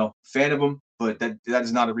 Fan of him, but that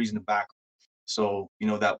is not a reason to back him. So,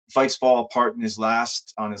 that fights fall apart on his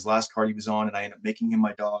last card he was on, and I ended up making him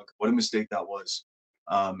my dog. What a mistake that was.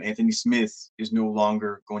 Anthony Smith is no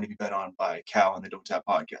longer going to be bet on by Cal on the Donttap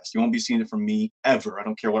podcast. You won't be seeing it from me ever. I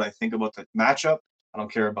don't care what I think about the matchup. I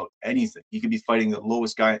don't care about anything. He could be fighting the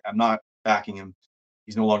lowest guy. I'm not backing him.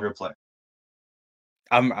 He's no longer a play.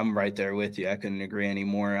 I'm right there with you. I couldn't agree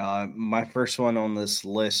anymore. My first one on this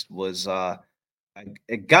list was a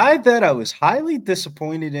guy that I was highly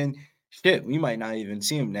disappointed in. Shit, we might not even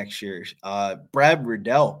see him next year. Brad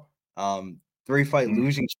Riddell, 3-fight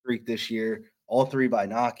losing streak this year, all 3 by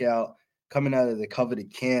knockout, coming out of the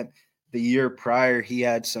coveted camp. The year prior, he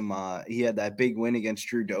had that big win against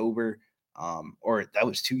Drew Dober, or that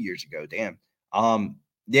was 2 years ago. Damn.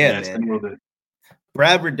 Yeah, it's man. been a little bit.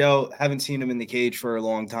 Brad Riddell, haven't seen him in the cage for a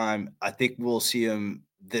long time. I think we'll see him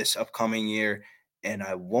this upcoming year, and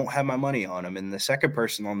I won't have my money on him. And the second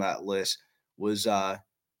person on that list was this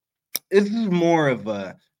is more of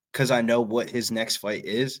a because I know what his next fight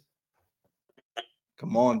is.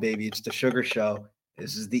 Come on, baby. It's the Sugar Show.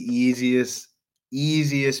 This is the easiest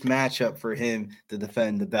matchup for him to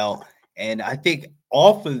defend the belt. And I think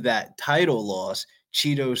off of that title loss,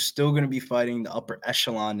 Cheeto's still going to be fighting the upper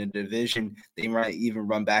echelon in the division. They might even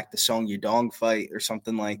run back the Song Yadong fight or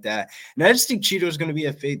something like that. And I just think Cheeto's going to be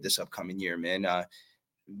a fade this upcoming year, man.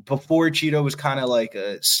 Before, Cheeto was kind of like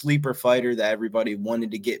a sleeper fighter that everybody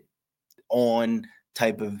wanted to get on,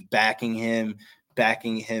 type of backing him.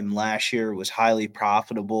 Backing him last year was highly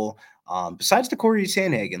profitable. Besides the Corey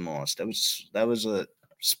Sandhagen loss, that was a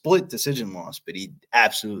split decision loss, but he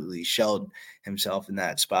absolutely shelled himself in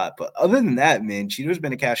that spot. But other than that, man, Cheeto's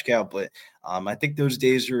been a cash cow. But I think those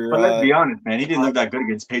days are. But let's be honest, man. He didn't look that good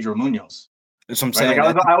against Pedro Munoz. That's what I'm Right?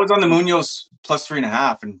 saying. Like I was on the Munoz plus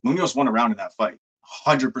 3.5, and Munoz won a round in that fight.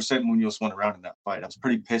 100% Munoz won a round in that fight. I was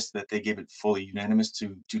pretty pissed that they gave it fully unanimous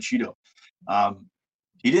to Cheeto.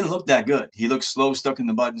 He didn't look that good. He looked slow, stuck in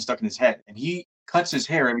the mud, and stuck in his head. And he cuts his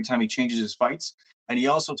hair every time he changes his fights. And he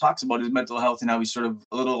also talks about his mental health and how he's sort of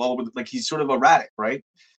a little all over, like he's sort of erratic, right?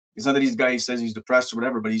 It's not that he's a guy who says he's depressed or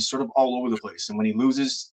whatever, but he's sort of all over the place. And when he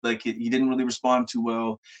loses, like he didn't really respond too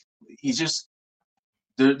well. He's just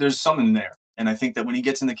there's something there. And I think that when he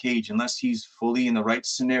gets in the cage, unless he's fully in the right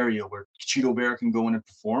scenario where Cheeto Vera can go in and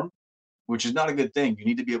perform, which is not a good thing. You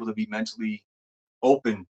need to be able to be mentally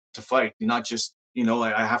open to fight. You're not just,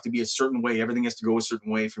 I have to be a certain way. Everything has to go a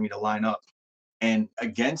certain way for me to line up. And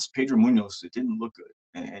against Pedro Munoz, it didn't look good.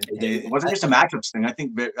 And it wasn't just a matchups thing. I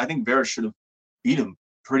think Vera should have beat him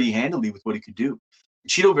pretty handily with what he could do.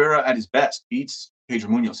 Cheeto Vera at his best beats Pedro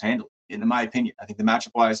Munoz handily, in my opinion. I think the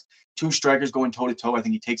matchup-wise, two strikers going toe-to-toe. I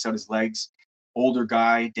think he takes out his legs. Older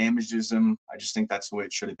guy, damages him. I just think that's the way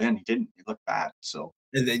it should have been. He didn't. He looked bad. So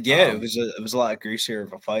yeah, it was a lot greasier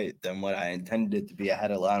of a fight than what I intended it to be. I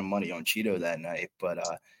had a lot of money on Cheeto that night, but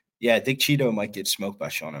yeah, I think Cheeto might get smoked by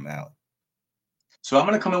Sean out. So I'm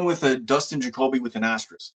going to come in with a Dustin Jacoby with an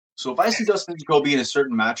asterisk. So if I see Dustin Jacoby in a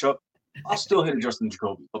certain matchup, I'll still hit a Dustin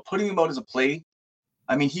Jacoby. But putting him out as a play,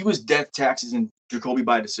 I mean, he was death taxes in Jacoby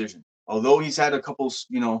by decision. Although he's had a couple,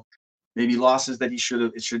 maybe losses that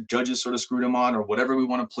judges sort of screwed him on or whatever we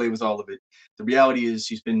want to play with all of it. The reality is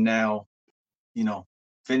he's been now,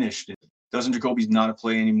 finished. Dustin Jacoby's not a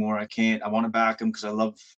play anymore. I want to back him because I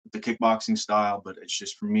love the kickboxing style, but it's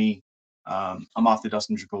just for me, I'm off the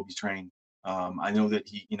Dustin Jacoby train. I know that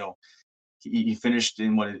he finished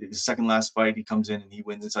in his second last fight. He comes in and he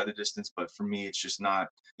wins inside the distance. But for me, it's not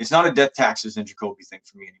a death taxes and Jacoby thing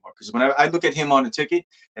for me anymore. Because when I look at him on a ticket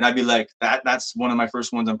and I'd be like, that's one of my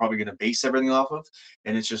first ones I'm probably going to base everything off of.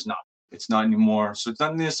 And it's just not. It's not anymore. So it's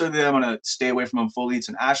not necessarily that I'm going to stay away from him fully. It's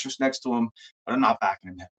an asterisk next to him, but I'm not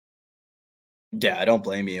backing him. Yeah, I don't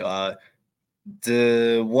blame you.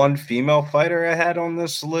 The one female fighter I had on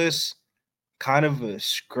this list, kind of a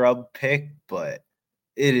scrub pick, but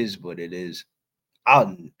it is what it is.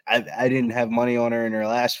 I didn't have money on her in her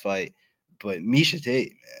last fight, but Miesha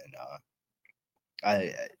Tate,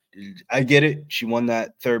 man, I get it. She won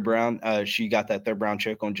that third round. She got that third round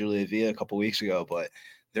check on Julia Villa a couple weeks ago, but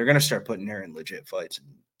they're gonna start putting her in legit fights, and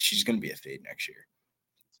she's gonna be a fade next year.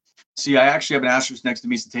 See, I actually have an asterisk next to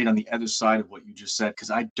Miesha Tate on the other side of what you just said, because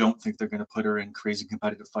I don't think they're going to put her in crazy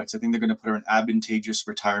competitive fights. I think they're going to put her in advantageous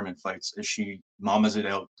retirement fights as she mamas it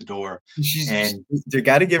out the door. They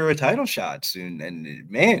got to give her a title shot soon. And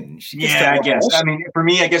man, I guess. I mean, for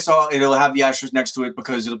me, I guess it'll have the asterisk next to it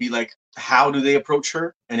because it'll be like, how do they approach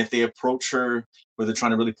her? And if they approach her where they're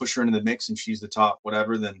trying to really push her into the mix and she's the top,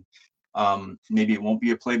 whatever, then maybe it won't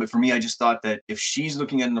be a play. But for me, I just thought that if she's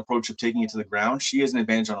looking at an approach of taking it to the ground, she has an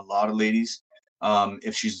advantage on a lot of ladies.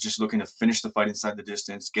 If she's just looking to finish the fight inside the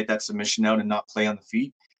distance, get that submission out and not play on the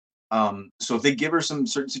feet. So if they give her some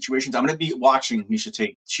certain situations, I'm going to be watching Miesha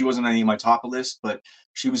Tate. She wasn't on any of my top list, but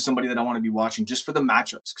she was somebody that I want to be watching just for the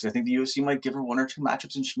matchups, because I think the UFC might give her one or two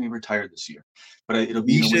matchups and she may retire this year. But it'll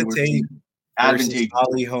be Miesha Tate advantageous.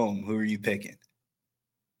 Holly Holm. Who are you picking?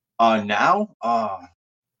 Now,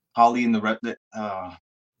 Holly in the right.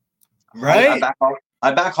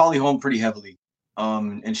 I back Holly Holm pretty heavily.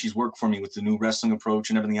 And she's worked for me with the new wrestling approach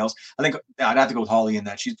and everything else. I think I'd have to go with Holly in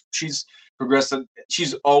that. She's progressive.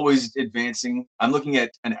 She's always advancing. I'm looking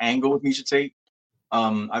at an angle with Miesha Tate.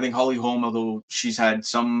 I think Holly Holm, although she's had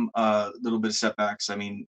some little bit of setbacks, I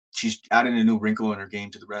mean, she's added a new wrinkle in her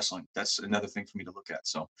game to the wrestling. That's another thing for me to look at.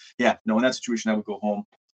 So yeah, no, in that situation, I would go Holm.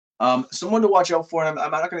 Someone to watch out for, and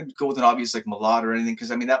I'm not going to go with an obvious like Malad or anything,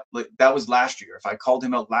 because I mean that was last year. If I called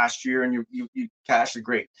him out last year and you cashed it,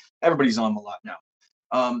 great. Everybody's on Malad now.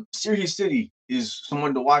 Sirius City is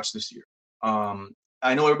someone to watch this year.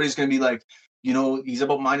 I know everybody's going to be like, he's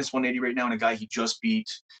about minus 180 right now, and a guy he just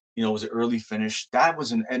beat, was an early finish. That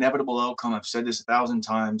was an inevitable outcome. I've said this 1,000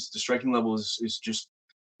 times. The striking level is just,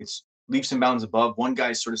 it's leaps and bounds above. One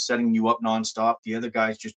guy's sort of setting you up nonstop. The other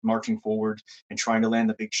guy's just marching forward and trying to land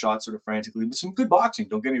the big shot sort of frantically. With some good boxing,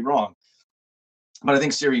 don't get me wrong. But I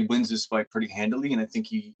think Siri wins this fight pretty handily, and I think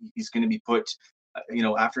he's going to be put,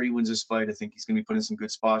 after he wins this fight, I think he's going to be put in some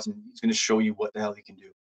good spots, and he's going to show you what the hell he can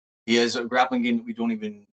do. He has a grappling game that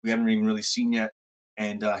we haven't even really seen yet,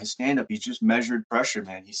 and his stand-up, he's just measured pressure,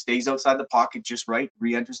 man. He stays outside the pocket just right,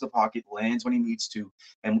 re-enters the pocket, lands when he needs to,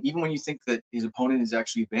 and even when you think that his opponent is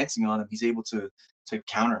actually advancing on him, he's able to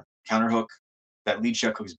counter hook. That lead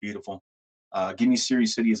check hook is beautiful. Give me Siri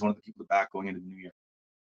City as one of the people to back going into the new year.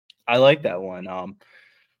 I like that one.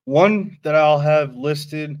 One that I'll have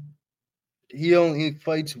listed, he only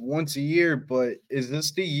fights once a year, but is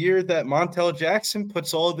this the year that Montel Jackson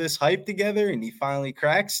puts all this hype together and he finally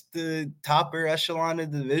cracks the topper echelon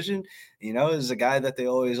of the division? Is a guy that they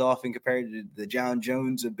always often compare to the John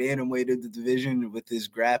Jones of bantamweight of the division with his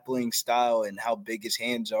grappling style and how big his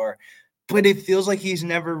hands are. But it feels like he's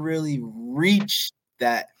never really reached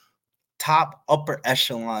that top upper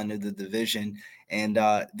echelon of the division. And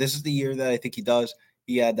this is the year that I think he does.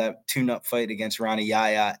 He had that tune-up fight against Ronnie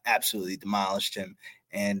Yaya, absolutely demolished him.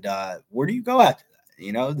 And where do you go after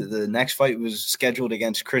that? The next fight was scheduled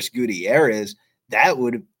against Chris Gutierrez.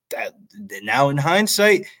 Now in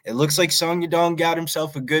hindsight, it looks like Song Yadong got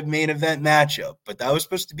himself a good main event matchup, but that was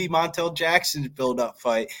supposed to be Montel Jackson's build-up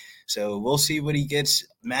fight. So we'll see what he gets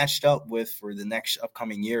matched up with for the next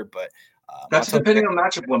upcoming year. But that's depending on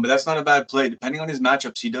matchup one, but that's not a bad play. Depending on his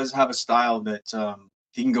matchups, he does have a style that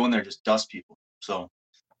he can go in there and just dust people. So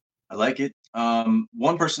I like it.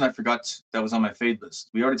 One person I forgot that was on my fade list.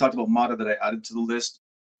 We already talked about Mata that I added to the list.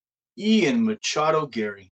 Ian Machado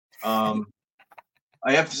Gary. I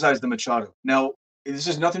emphasize the Machado. Now, this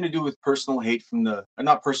has nothing to do with personal hate from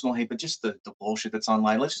not personal hate, but just the bullshit that's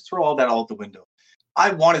online. Let's just throw all that out the window.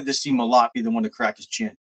 I wanted to see Malott be the one to crack his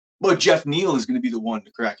chin, but Jeff Neal is going to be the one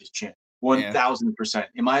to crack his chin. 1,000%.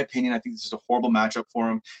 In my opinion, I think this is a horrible matchup for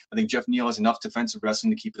him. I think Jeff Neal has enough defensive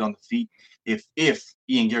wrestling to keep it on the feet. If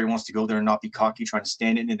Ian Gary wants to go there and not be cocky, trying to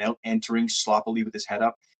stand in and out, entering sloppily with his head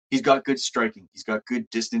up, he's got good striking. He's got good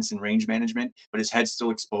distance and range management, but his head's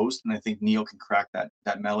still exposed, and I think Neal can crack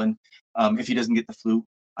that melon. If he doesn't get the flu,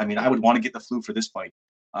 I mean, I would want to get the flu for this fight.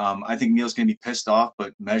 I think Neal's going to be pissed off,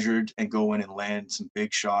 but measured and go in and land some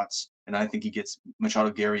big shots, and I think he gets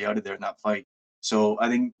Machado Gary out of there in that fight. So I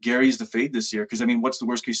think Gary's the fade this year because, I mean, what's the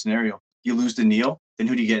worst-case scenario? You lose to Neal, then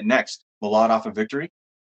who do you get next? Malott off of Victory?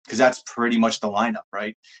 Because that's pretty much the lineup,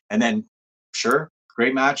 right? And then, sure,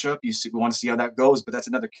 great matchup. We want to see how that goes, but that's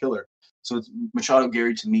another killer. So Machado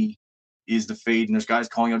Gary, to me, is the fade, and there's guys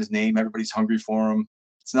calling out his name. Everybody's hungry for him.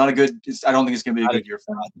 It's not a good – I don't think it's going to be a good year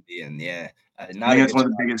for him. Yeah. I think that's one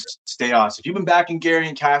of the biggest stay-offs. If you've been backing Gary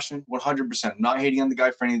and Cashman, 100%. I'm not hating on the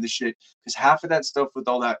guy for any of this shit because half of that stuff with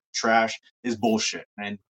all that trash is bullshit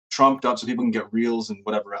and trumped up so people can get reels and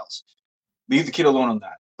whatever else. Leave the kid alone on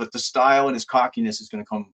that. But the style and his cockiness is going to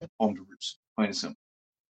come home to roost, plain and simple.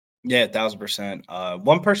 Yeah, 1,000%.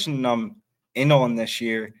 One person I'm in on this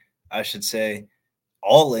year, I should say,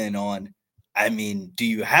 all in on. I mean, do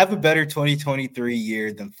you have a better 2023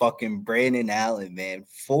 year than fucking Brandon Allen, man?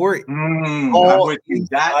 You know what?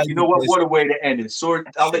 What a way to end it. So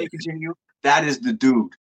I'll let you continue. That is the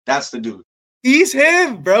dude. That's the dude. He's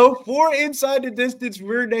him, bro. 4 inside the distance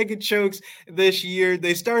rear naked chokes this year.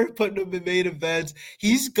 They started putting him in main events.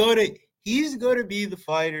 He's gonna be the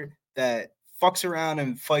fighter that fucks around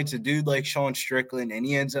and fights a dude like Sean Strickland, and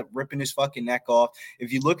he ends up ripping his fucking neck off.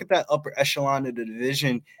 If you look at that upper echelon of the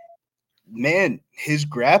division, man, his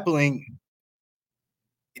grappling.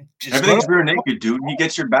 Everything's rear naked, dude. He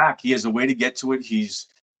gets your back. He has a way to get to it.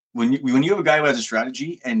 When you have a guy who has a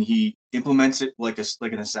strategy and he implements it like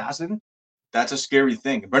an assassin, that's a scary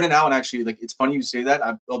thing. Brendan Allen actually, like, it's funny you say that.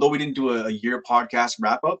 Although we didn't do a year podcast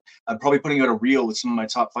wrap up, I'm probably putting out a reel with some of my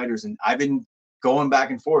top fighters, and I've been going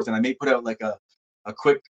back and forth, and I may put out like a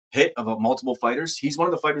quick hit of multiple fighters. He's one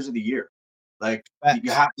of the fighters of the year. Like,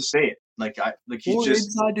 you have to say it. He's just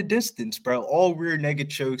inside the distance, bro. All rear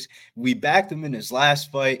naked chokes. We backed him in his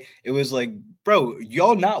last fight. It was like, bro,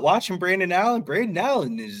 y'all not watching Brandon Allen? Brandon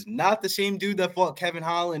Allen is not the same dude that fought Kevin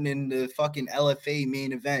Holland in the fucking LFA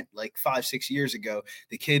main event like 5-6 years ago.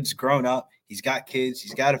 The kid's grown up. He's got kids.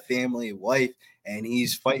 He's got a family, a wife, and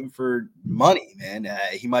he's fighting for money, man.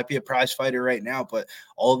 He might be a prize fighter right now, but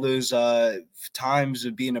all those times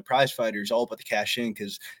of being a prize fighter is all about the cash in,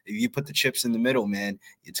 because if you put the chips in the middle, man,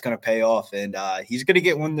 it's going to pay off. And he's going to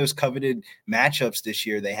get one of those coveted matchups this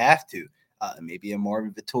year. They have to. maybe a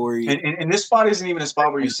Marvin Vittori. And this spot isn't even a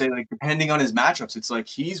spot where you say, like, depending on his matchups, it's like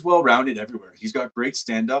he's well-rounded everywhere. He's got great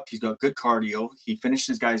stand-up. He's got good cardio. He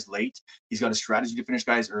finishes guys late. He's got a strategy to finish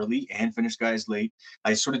guys early and finish guys late.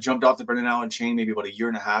 I sort of jumped off the Brendan Allen chain maybe about a year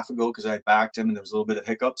and a half ago because I backed him and there was a little bit of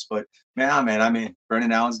hiccups. But, man, I'm in.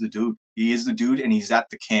 Brendan Allen's the dude. He is the dude, and he's at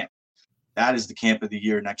the camp. That is the camp of the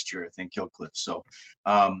year next year, I think, Killcliff. So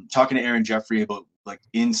talking to Aaron Jeffrey about, like,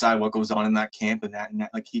 inside what goes on in that camp and that,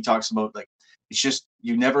 like, he talks about, like, it's just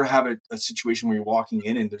you never have a situation where you're walking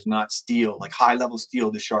in and there's not steel, like high-level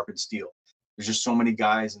steel to sharpen steel. There's just so many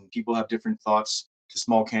guys, and people have different thoughts to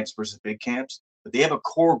small camps versus big camps. But they have a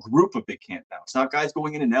core group of big camp now. It's not guys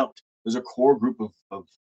going in and out. There's a core group of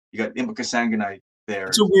you got Imbuka Sanganite there.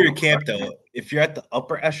 It's a weird camp, though. If you're at the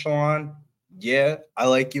upper echelon, yeah, I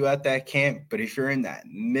like you at that camp. But if you're in that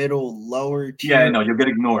middle, lower tier, yeah, no, you'll get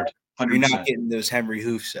ignored. 100%. You're not getting those Henry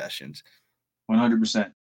Hoof sessions.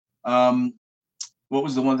 100%. What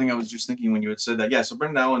was the one thing I was just thinking when you had said that? Yeah, so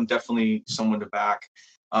Brendan Allen, definitely someone to back.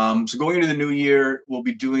 So going into the new year, we'll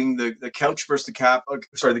be doing the couch versus the cap.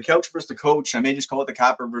 The couch versus the coach. I may just call it the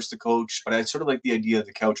capper versus the coach, but I sort of like the idea of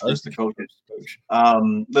the couch versus the coach. A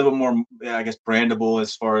little more, I guess, brandable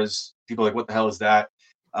as far as people like, what the hell is that?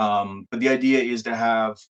 But the idea is to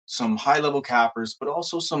have some high-level cappers, but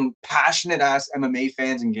also some passionate-ass MMA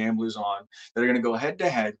fans and gamblers on that are going to go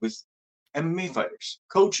head-to-head with MMA fighters,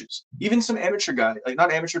 coaches, even some amateur guys, like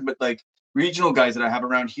not amateur, but like regional guys that I have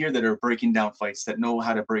around here that are breaking down fights, that know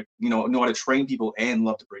how to know how to train people and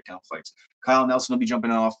love to break down fights. Kyle Nelson will be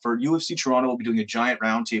jumping off for UFC Toronto. We'll be doing a giant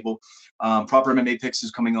roundtable. Proper MMA Picks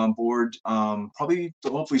is coming on board. Probably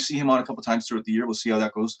hopefully see him on a couple times throughout the year. We'll see how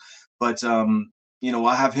that goes. But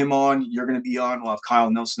I'll have him on. You're going to be on. We'll have Kyle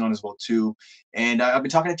Nelson on as well, too. And I've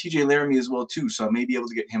been talking to TJ Laramie as well, too. So I may be able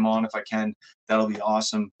to get him on if I can. That'll be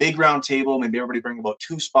awesome. Big round table. Maybe everybody bring about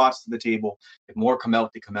 2 spots to the table. If more come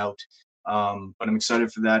out, they come out. But I'm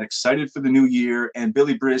excited for that. Excited for the new year. And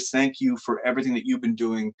Billy Briz, thank you for everything that you've been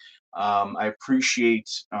doing. I appreciate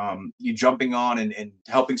you jumping on and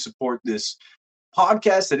helping support this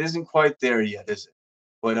podcast that isn't quite there yet, is it?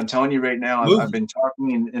 But I'm telling you right now, I've been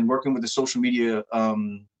talking and working with a social media, a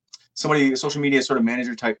social media sort of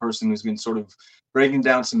manager type person who's been sort of breaking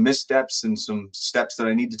down some missteps and some steps that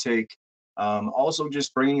I need to take. Also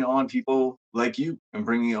just bringing on people like you and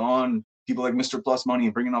bringing on people like Mr. Plus Money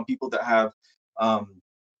and bringing on people that have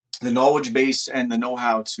the knowledge base and the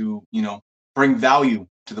know-how to, bring value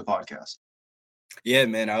to the podcast. Yeah,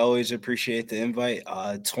 man, I always appreciate the invite.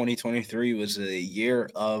 2023 was a year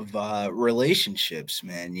of relationships,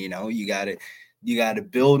 man. You got to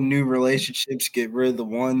build new relationships, get rid of the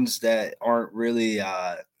ones that aren't really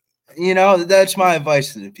that's my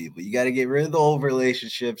advice to the people. You got to get rid of the old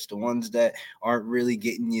relationships, the ones that aren't really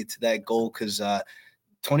getting you to that goal, because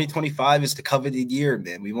 2025 is the coveted year,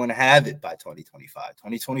 man. We want to have it by 2025.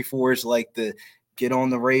 2024 is like the get on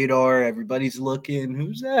the radar. Everybody's looking.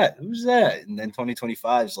 Who's that? And then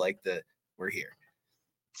 2025 is like we're here.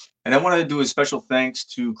 And I want to do a special thanks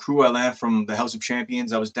to Crew Alain from the House of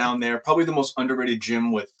Champions. I was down there, probably the most underrated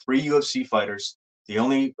gym with 3 UFC fighters. The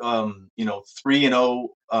only, 3-0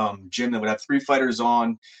 gym that would have 3 fighters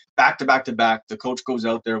on back to back to back. The coach goes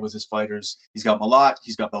out there with his fighters. He's got Malat,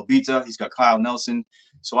 he's got Belbita, he's got Kyle Nelson.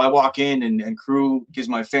 So I walk in and Crew gives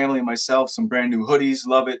my family and myself some brand new hoodies.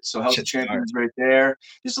 Love it. So House of Champions right there.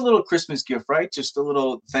 Just a little Christmas gift, right? Just a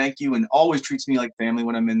little thank you, and always treats me like family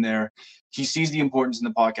when I'm in there. He sees the importance in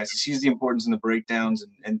the podcast. He sees the importance in the breakdowns,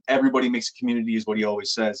 and everybody makes a community is what he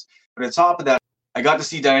always says. But on top of that, I got to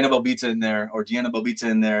see Deanna Belbita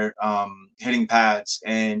in there hitting pads,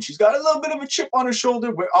 and she's got a little bit of a chip on her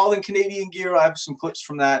shoulder. We're all in Canadian gear. I have some clips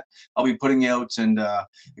from that I'll be putting out, and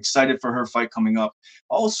excited for her fight coming up.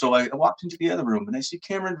 Also, I walked into the other room, and I see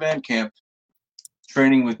Cameron Van Camp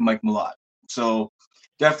training with Mike Malat. So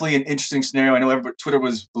definitely an interesting scenario. I know Twitter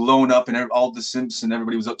was blown up, and all the simps and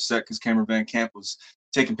everybody was upset because Cameron Van Camp was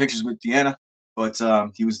taking pictures with Deanna, but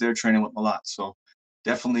he was there training with Malat. So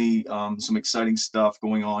definitely some exciting stuff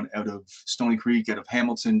going on out of Stony Creek, out of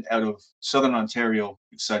Hamilton, out of Southern Ontario.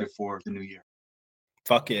 Excited for the new year.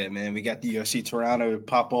 Fuck yeah, man. We got the UFC Toronto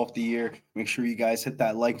pop off the year. Make sure you guys hit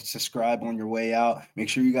that like and subscribe on your way out. Make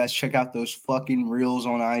sure you guys check out those fucking reels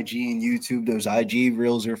on IG and YouTube. Those IG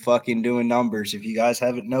reels are fucking doing numbers. If you guys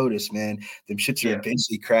haven't noticed, man, them shits are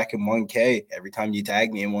basically cracking 1K every time you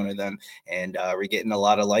tag me in one of them. And we're getting a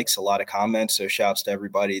lot of likes, a lot of comments. So shouts to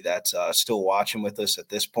everybody that's still watching with us at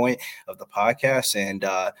this point of the podcast. And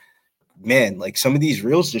man, like some of these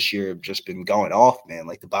reels this year have just been going off, man.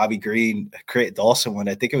 Like the Bobby Green, Creighton Dawson one,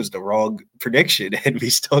 I think it was the wrong prediction, and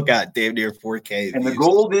we still got damn near 4K. And the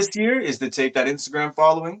goal this year is to take that Instagram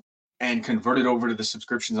following and convert it over to the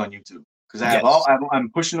subscriptions on YouTube. Because Yes. I'm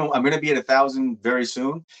pushing. I'm going to be at 1,000 very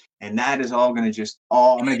soon, and that is all going to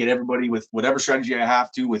I'm going to get everybody with whatever strategy I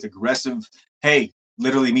have to, with aggressive. Hey,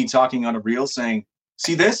 literally me talking on a reel saying,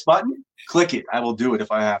 "See this button? Click it. I will do it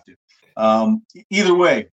if I have to." Either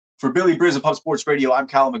way, for Billy Briz of Pub Sports Radio, I'm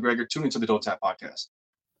Callum McGregor. Tune into the Donttap podcast.